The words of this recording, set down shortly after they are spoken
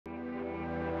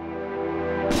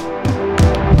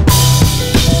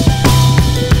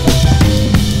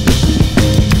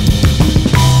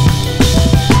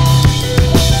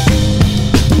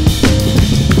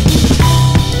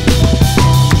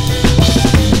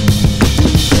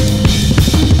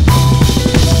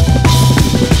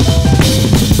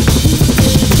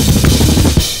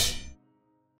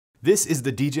This is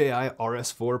the DJI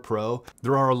RS4 Pro.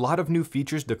 There are a lot of new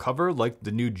features to cover, like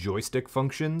the new joystick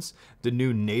functions, the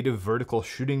new native vertical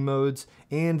shooting modes,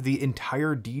 and the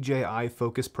entire DJI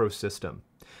Focus Pro system.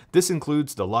 This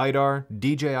includes the LiDAR,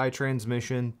 DJI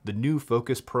Transmission, the new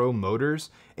Focus Pro Motors,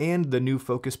 and the new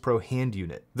Focus Pro hand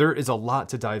unit. There is a lot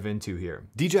to dive into here.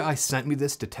 DJI sent me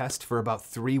this to test for about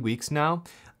 3 weeks now,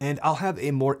 and I'll have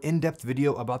a more in-depth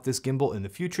video about this gimbal in the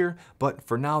future, but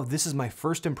for now, this is my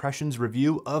first impressions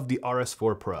review of the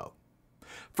RS4 Pro.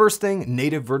 First thing,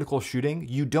 native vertical shooting.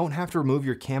 You don't have to remove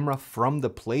your camera from the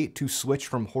plate to switch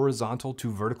from horizontal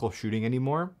to vertical shooting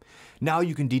anymore. Now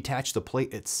you can detach the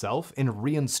plate itself and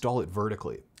reinstall it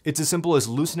vertically. It's as simple as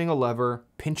loosening a lever,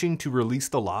 pinching to release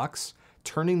the locks,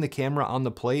 turning the camera on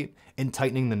the plate, and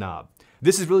tightening the knob.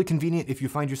 This is really convenient if you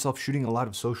find yourself shooting a lot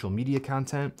of social media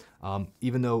content.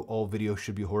 Even though all videos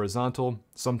should be horizontal,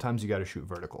 sometimes you gotta shoot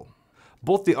vertical.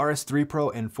 Both the RS3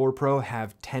 Pro and 4 Pro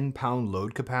have 10-pound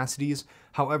load capacities.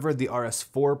 However, the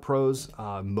RS4 Pro's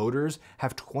motors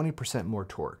have 20% more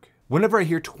torque. Whenever I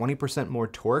hear 20% more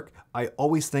torque, I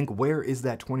always think, where is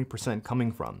that 20%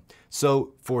 coming from?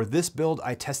 So for this build,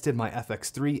 I tested my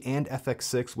FX3 and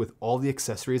FX6 with all the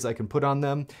accessories I can put on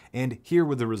them, and here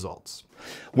were the results.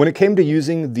 When it came to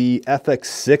using the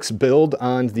FX6 build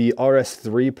on the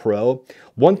RS3 Pro,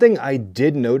 one thing I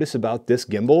did notice about this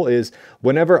gimbal is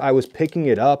whenever I was picking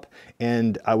it up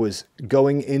and I was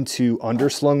going into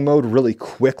underslung mode really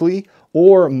quickly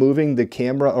or moving the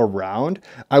camera around,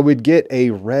 I would get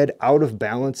a red out of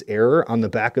balance error on the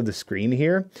back of the screen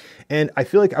here. And I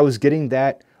feel like I was getting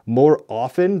that more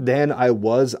often than I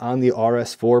was on the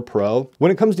RS4 Pro. When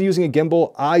it comes to using a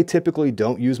gimbal, I typically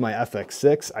don't use my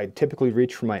FX6. I typically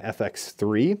reach for my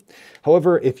FX3.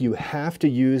 However, if you have to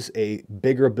use a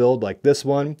bigger build like this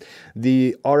one,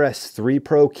 the RS3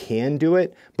 Pro can do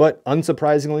it, but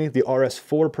unsurprisingly, the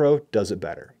RS4 Pro does it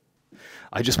better.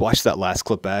 I just watched that last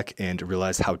clip back and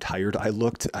realized how tired I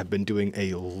looked. I've been doing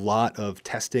a lot of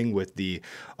testing with the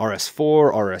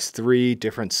RS4, RS3,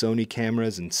 different Sony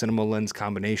cameras and cinema lens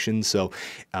combinations. So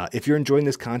if you're enjoying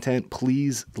this content,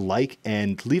 please like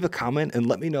and leave a comment and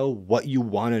let me know what you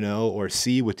want to know or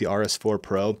see with the RS4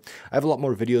 Pro. I have a lot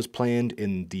more videos planned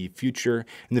in the future.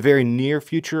 In the very near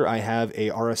future, I have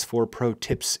a RS4 Pro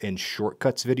tips and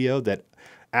shortcuts video that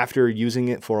after using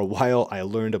it for a while, I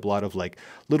learned a lot of like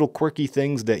little quirky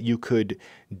things that you could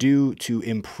do to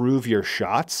improve your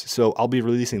shots. So I'll be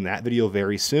releasing that video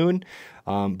very soon.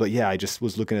 But yeah, I just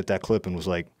was looking at that clip and was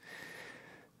like,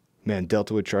 man,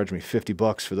 Delta would charge me 50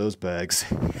 bucks for those bags.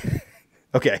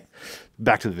 Okay,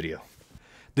 back to the video.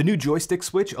 The new joystick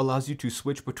switch allows you to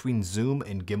switch between zoom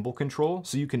and gimbal control,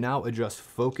 so you can now adjust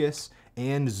focus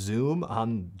and zoom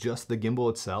on just the gimbal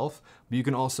itself, but you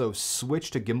can also switch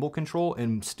to gimbal control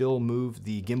and still move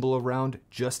the gimbal around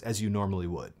just as you normally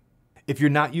would. If you're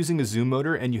not using a zoom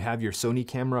motor and you have your Sony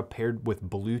camera paired with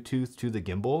Bluetooth to the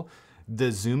gimbal,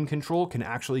 the zoom control can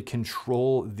actually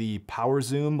control the power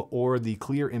zoom or the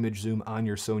clear image zoom on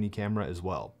your Sony camera as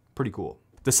well. Pretty cool.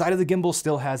 The side of the gimbal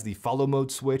still has the follow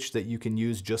mode switch that you can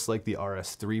use just like the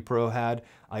RS3 Pro had.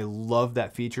 I love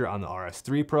that feature on the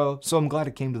RS3 Pro, so I'm glad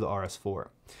it came to the RS4.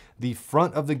 The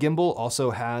front of the gimbal also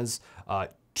has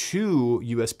 2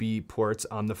 USB ports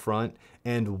on the front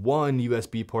and 1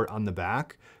 USB port on the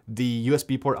back. The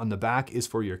USB port on the back is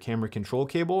for your camera control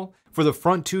cable. For the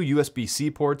front 2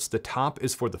 USB-C ports, the top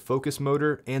is for the focus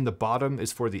motor and the bottom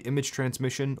is for the image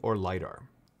transmission or LiDAR.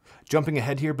 Jumping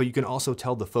ahead here, but you can also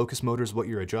tell the focus motors what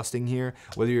you're adjusting here,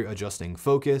 whether you're adjusting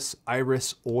focus,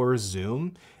 iris, or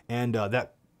zoom, and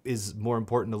that is more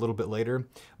important a little bit later.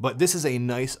 But this is a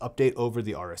nice update over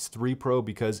the RS3 Pro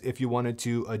because if you wanted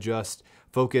to adjust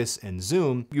focus and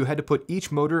zoom, you had to put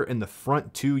each motor in the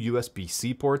front 2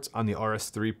 USB-C ports on the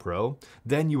RS3 Pro.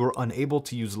 Then you were unable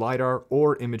to use LiDAR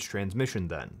or image transmission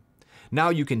then. Now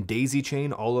you can daisy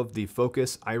chain all of the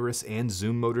focus, iris, and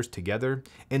zoom motors together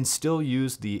and still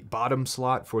use the bottom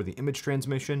slot for the image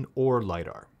transmission or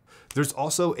LiDAR. There's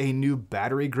also a new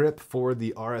battery grip for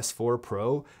the RS4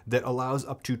 Pro that allows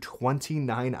up to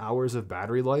 29 hours of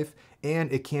battery life, and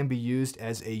it can be used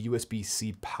as a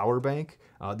USB-C power bank.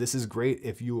 This is great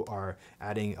if you are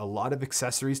adding a lot of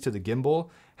accessories to the gimbal.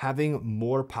 Having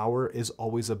more power is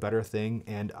always a better thing,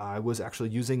 and I was actually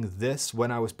using this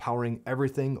when I was powering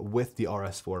everything with the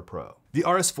RS4 Pro. The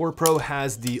RS4 Pro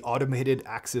has the automated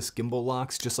axis gimbal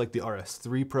locks, just like the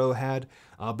RS3 Pro had,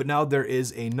 but now there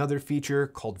is another feature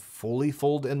called fully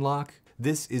fold and lock.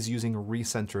 This is using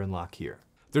recenter and lock here.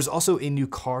 There's also a new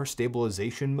Car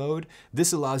Stabilization Mode.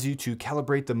 This allows you to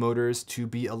calibrate the motors to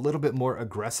be a little bit more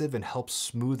aggressive and help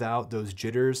smooth out those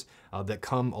jitters that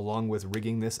come along with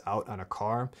rigging this out on a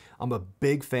car. I'm a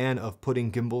big fan of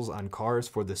putting gimbals on cars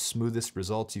for the smoothest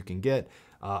results you can get.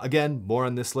 Again, more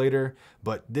on this later,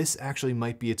 but this actually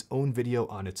might be its own video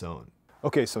on its own.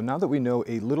 Okay, so now that we know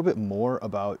a little bit more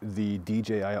about the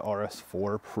DJI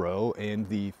RS4 Pro and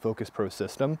the Focus Pro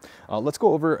system, let's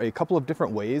go over a couple of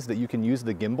different ways that you can use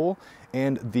the gimbal.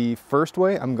 And the first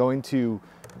way, I'm going to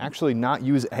actually not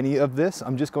use any of this.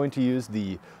 I'm just going to use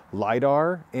the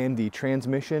LiDAR and the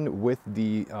transmission with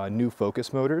the new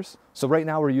focus motors. So right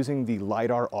now we're using the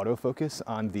LiDAR autofocus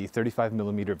on the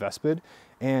 35mm Vespid.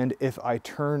 And if I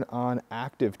turn on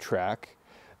ActiveTrack,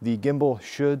 the gimbal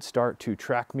should start to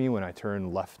track me when I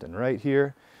turn left and right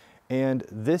here. And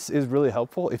this is really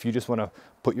helpful if you just want to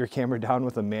put your camera down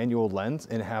with a manual lens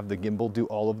and have the gimbal do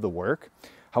all of the work.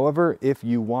 However, if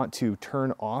you want to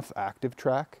turn off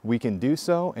ActiveTrack, we can do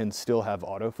so and still have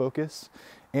autofocus.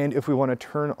 And if we want to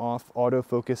turn off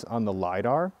autofocus on the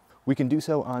LiDAR, we can do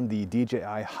so on the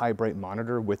DJI high bright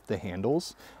monitor with the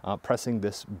handles. Pressing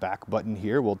this back button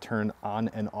here will turn on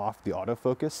and off the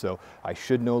autofocus, so I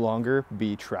should no longer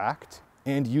be tracked.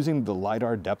 And using the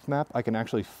LiDAR depth map, I can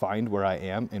actually find where I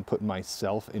am and put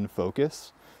myself in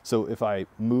focus. So if I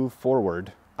move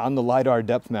forward on the LiDAR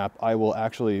depth map, I will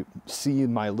actually see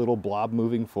my little blob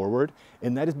moving forward.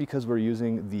 And that is because we're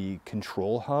using the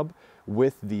control hub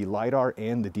with the LiDAR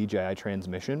and the DJI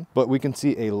transmission. But we can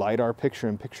see a LiDAR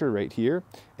picture-in-picture right here.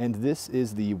 And this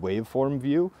is the waveform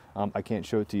view. I can't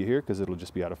show it to you here because it'll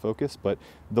just be out of focus. But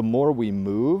the more we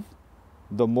move,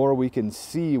 the more we can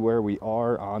see where we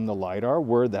are on the LiDAR.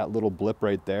 We're that little blip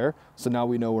right there. So now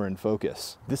we know we're in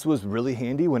focus. This was really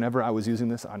handy whenever I was using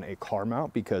this on a car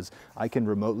mount because I can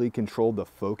remotely control the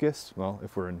focus. Well,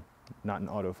 if we're not in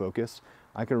autofocus,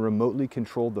 I can remotely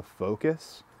control the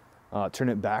focus, turn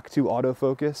it back to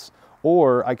autofocus,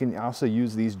 or I can also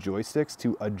use these joysticks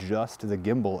to adjust the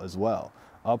gimbal as well.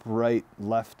 Up, right,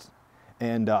 left,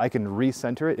 and I can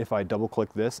recenter it. If I double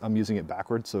click this, I'm using it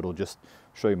backwards, so it'll just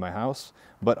show you my house.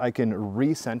 But I can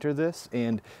recenter this,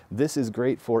 and this is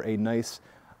great for a nice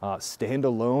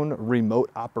standalone remote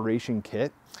operation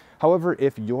kit. However,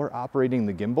 if you're operating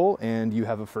the gimbal and you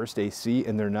have a first AC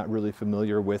and they're not really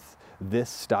familiar with this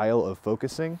style of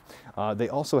focusing, they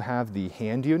also have the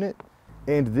hand unit,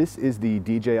 and this is the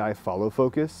DJI Follow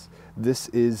Focus. This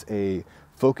is a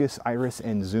focus, iris,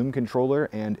 and zoom controller,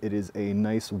 and it is a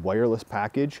nice wireless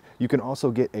package. You can also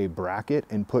get a bracket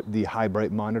and put the high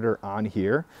bright monitor on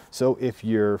here. So if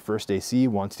your first AC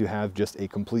wants to have just a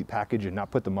complete package and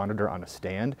not put the monitor on a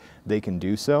stand, they can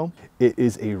do so. It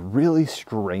is a really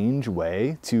strange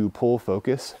way to pull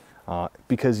focus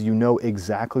because you know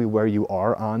exactly where you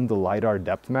are on the LiDAR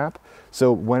depth map.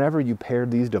 So whenever you pair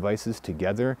these devices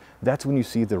together, that's when you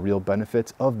see the real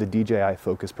benefits of the DJI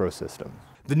Focus Pro system.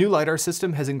 The new LiDAR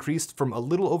system has increased from a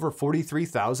little over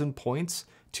 43,000 points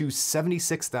to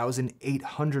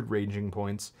 76,800 ranging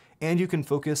points, and you can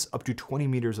focus up to 20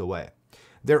 meters away.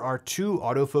 There are two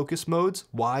autofocus modes,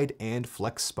 wide and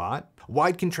flex spot.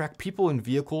 Wide can track people and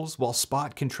vehicles, while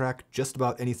spot can track just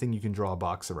about anything you can draw a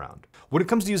box around. When it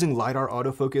comes to using LiDAR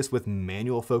autofocus with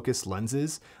manual focus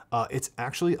lenses, it's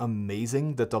actually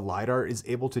amazing that the LiDAR is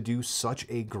able to do such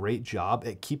a great job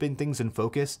at keeping things in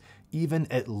focus, even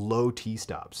at low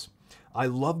t-stops. I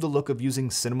love the look of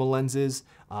using cinema lenses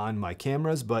on my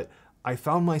cameras, but I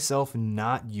found myself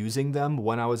not using them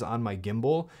when I was on my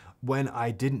gimbal when I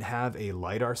didn't have a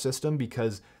LiDAR system,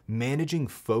 because managing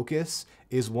focus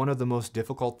is one of the most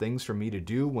difficult things for me to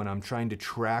do when I'm trying to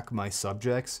track my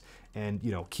subjects and,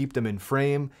 keep them in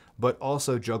frame, but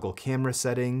also juggle camera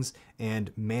settings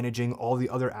and managing all the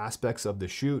other aspects of the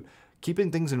shoot. Keeping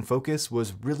things in focus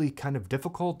was really kind of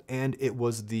difficult, and it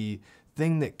was the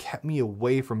thing that kept me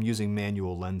away from using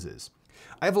manual lenses.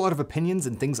 I have a lot of opinions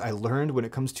and things I learned when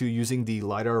it comes to using the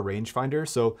LiDAR rangefinder,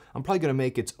 so I'm probably going to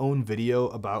make its own video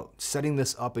about setting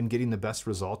this up and getting the best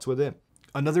results with it.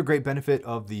 Another great benefit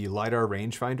of the LiDAR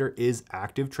rangefinder is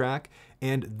ActiveTrack,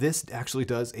 and this actually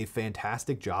does a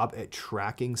fantastic job at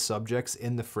tracking subjects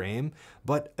in the frame.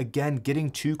 But again,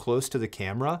 getting too close to the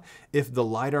camera, if the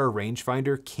LiDAR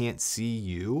rangefinder can't see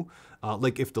you,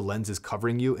 like if the lens is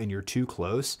covering you and you're too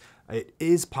close, it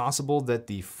is possible that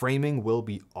the framing will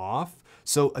be off.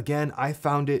 So again, I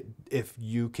found it, if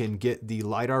you can get the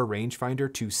LiDAR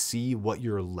rangefinder to see what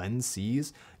your lens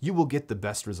sees, you will get the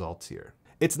best results here.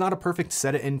 It's not a perfect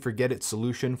set it and forget it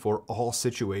solution for all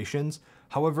situations.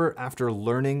 However, after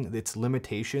learning its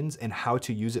limitations and how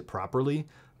to use it properly,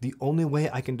 the only way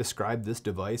I can describe this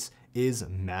device is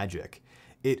magic.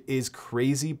 It is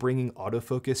crazy bringing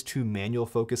autofocus to manual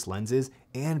focus lenses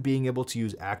and being able to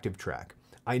use ActiveTrack.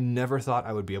 I never thought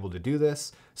I would be able to do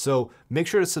this, so make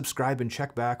sure to subscribe and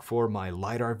check back for my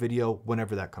LiDAR video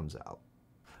whenever that comes out.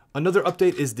 Another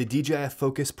update is the DJI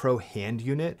Focus Pro hand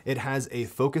unit. It has a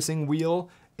focusing wheel,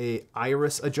 a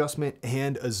iris adjustment,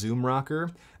 and a zoom rocker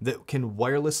that can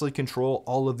wirelessly control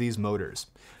all of these motors.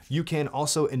 You can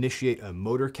also initiate a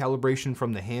motor calibration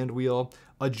from the hand wheel,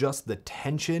 adjust the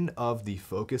tension of the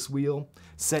focus wheel,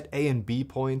 set A and B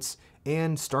points,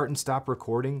 and start and stop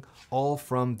recording, all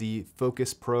from the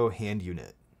Focus Pro hand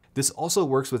unit. This also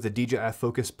works with the DJI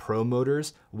Focus Pro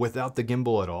Motors without the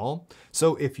gimbal at all.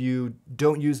 So if you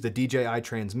don't use the DJI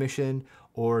transmission,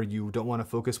 or you don't want to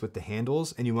focus with the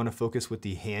handles and you want to focus with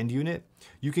the hand unit,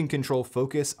 you can control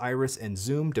focus, iris, and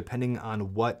zoom depending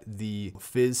on what the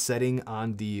fizz setting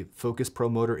on the Focus Pro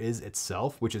motor is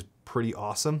itself, which is pretty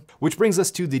awesome. Which brings us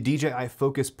to the DJI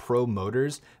Focus Pro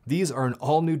Motors. These are an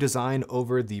all new design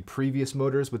over the previous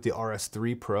motors with the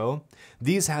RS3 Pro.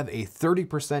 These have a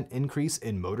 30% increase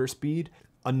in motor speed.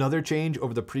 Another change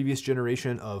over the previous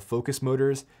generation of focus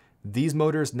motors, these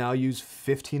motors now use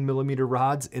 15mm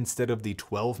rods instead of the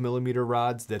 12mm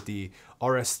rods that the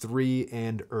RS3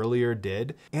 and earlier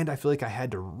did. And I feel like I had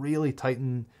to really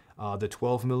tighten the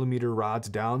 12mm rods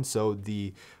down so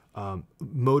the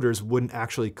motors wouldn't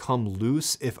actually come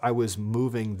loose if I was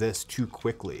moving this too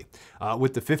quickly.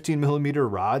 With the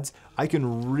 15mm rods, I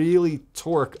can really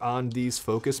torque on these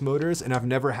focus motors, and I've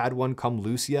never had one come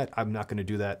loose yet. I'm not gonna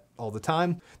do that all the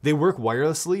time. They work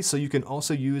wirelessly, so you can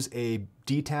also use a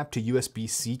D-tap to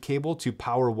USB-C cable to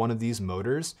power one of these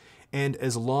motors. And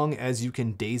as long as you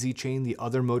can daisy chain the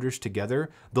other motors together,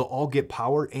 they'll all get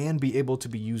power and be able to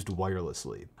be used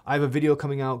wirelessly. I have a video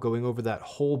coming out going over that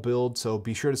whole build, so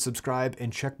be sure to subscribe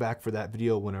and check back for that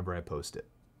video whenever I post it.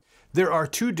 There are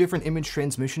two different image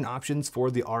transmission options for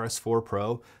the RS4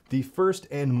 Pro. The first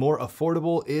and more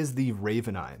affordable is the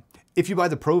RavenEye. If you buy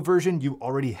the Pro version, you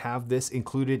already have this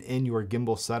included in your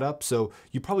gimbal setup, so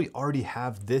you probably already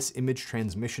have this image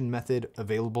transmission method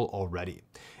available already.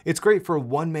 It's great for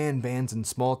one-man bands and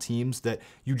small teams that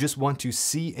you just want to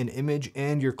see an image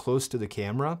and you're close to the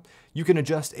camera. You can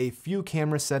adjust a few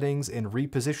camera settings and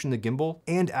reposition the gimbal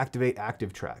and activate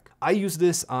ActiveTrack. I used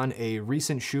this on a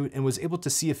recent shoot and was able to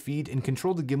see a feed and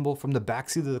control the gimbal from the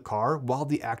backseat of the car while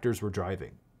the actors were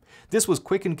driving. This was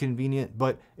quick and convenient,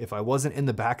 but if I wasn't in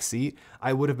the back seat,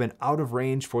 I would have been out of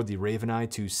range for the RavenEye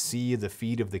to see the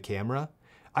feed of the camera.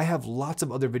 I have lots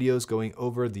of other videos going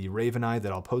over the RavenEye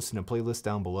that I'll post in a playlist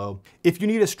down below. If you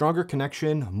need a stronger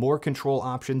connection, more control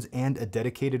options, and a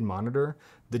dedicated monitor,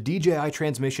 the DJI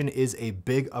Transmission is a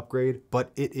big upgrade,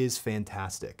 but it is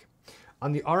fantastic.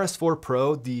 On the RS4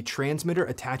 Pro, the transmitter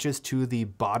attaches to the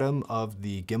bottom of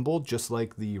the gimbal, just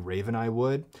like the RavenEye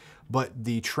would, but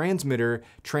the transmitter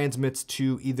transmits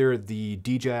to either the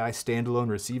DJI standalone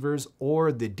receivers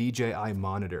or the DJI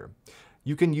monitor.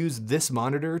 You can use this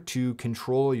monitor to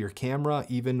control your camera.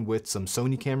 Even with some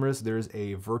Sony cameras, there's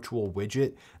a virtual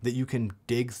widget that you can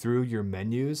dig through your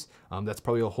menus. That's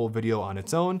probably a whole video on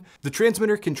its own. The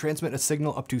transmitter can transmit a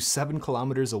signal up to 7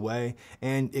 kilometers away,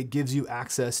 and it gives you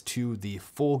access to the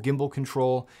full gimbal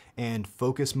control and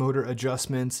focus motor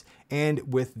adjustments.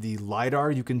 And with the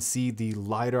LiDAR, you can see the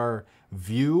LiDAR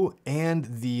view and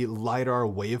the LiDAR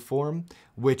waveform,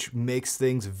 which makes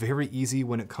things very easy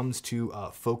when it comes to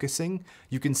focusing.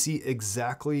 You can see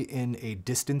exactly in a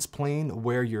distance plane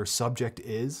where your subject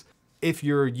is. If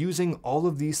you're using all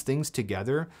of these things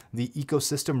together, the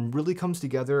ecosystem really comes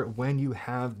together when you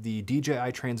have the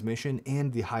DJI Transmission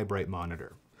and the high bright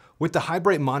monitor. With the high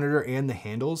bright monitor and the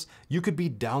handles, you could be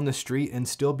down the street and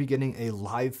still be getting a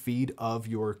live feed of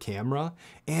your camera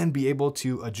and be able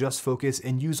to adjust focus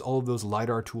and use all of those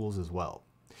LiDAR tools as well.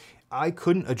 I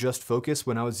couldn't adjust focus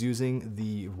when I was using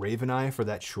the RavenEye for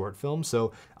that short film,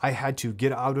 so I had to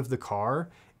get out of the car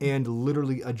and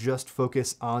literally adjust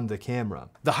focus on the camera.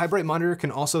 The high bright monitor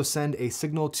can also send a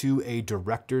signal to a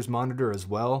director's monitor as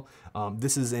well.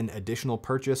 This is an additional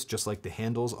purchase, just like the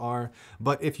handles are.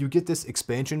 But if you get this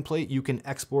expansion plate, you can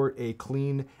export a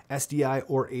clean SDI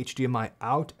or HDMI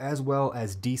out, as well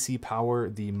as DC power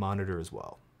the monitor as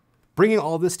well. Bringing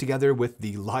all this together with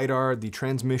the LiDAR, the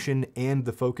transmission, and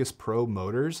the Focus Pro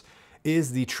motors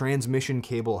is the transmission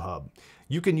cable hub.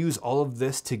 You can use all of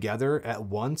this together at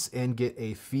once and get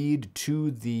a feed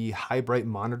to the high bright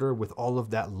monitor with all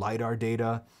of that LiDAR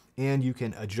data, and you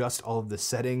can adjust all of the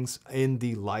settings in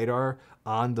the LiDAR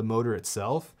on the motor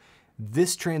itself.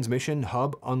 This transmission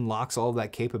hub unlocks all of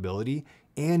that capability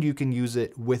and you can use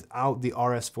it without the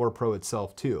RS4 Pro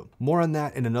itself too. More on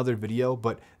that in another video,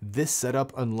 but this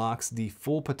setup unlocks the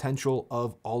full potential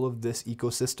of all of this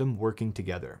ecosystem working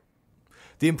together.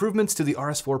 The improvements to the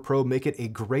RS4 Pro make it a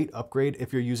great upgrade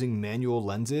if you're using manual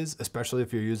lenses, especially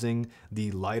if you're using the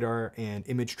LiDAR and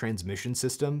image transmission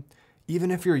system.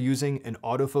 Even if you're using an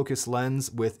autofocus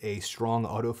lens with a strong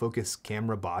autofocus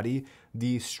camera body,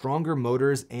 the stronger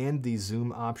motors and the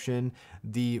zoom option,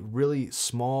 the really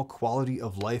small quality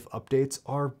of life updates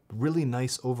are really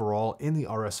nice overall in the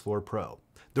RS4 Pro.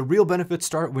 The real benefits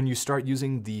start when you start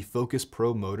using the Focus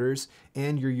Pro Motors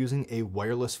and you're using a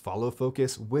wireless follow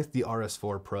focus with the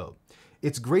RS4 Pro.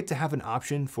 It's great to have an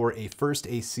option for a first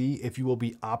AC if you will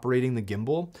be operating the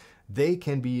gimbal. They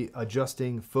can be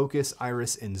adjusting focus,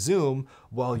 iris, and zoom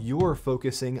while you're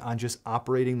focusing on just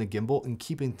operating the gimbal and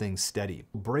keeping things steady.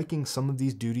 Breaking some of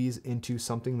these duties into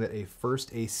something that a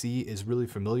first AC is really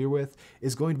familiar with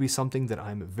is going to be something that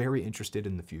I'm very interested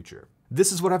in the future.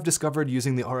 This is what I've discovered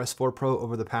using the RS4 Pro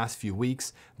over the past few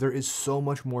weeks. There is so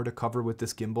much more to cover with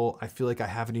this gimbal. I feel like I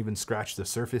haven't even scratched the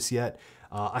surface yet.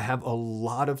 I have a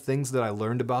lot of things that I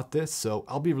learned about this, so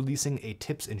I'll be releasing a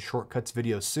tips and shortcuts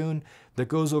video soon that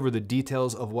goes over the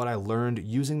details of what I learned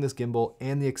using this gimbal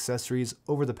and the accessories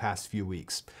over the past few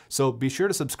weeks. So be sure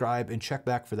to subscribe and check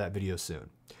back for that video soon.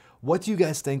 What do you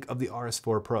guys think of the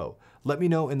RS4 Pro? Let me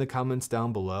know in the comments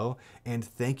down below, and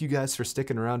thank you guys for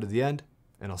sticking around to the end,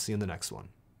 and I'll see you in the next one.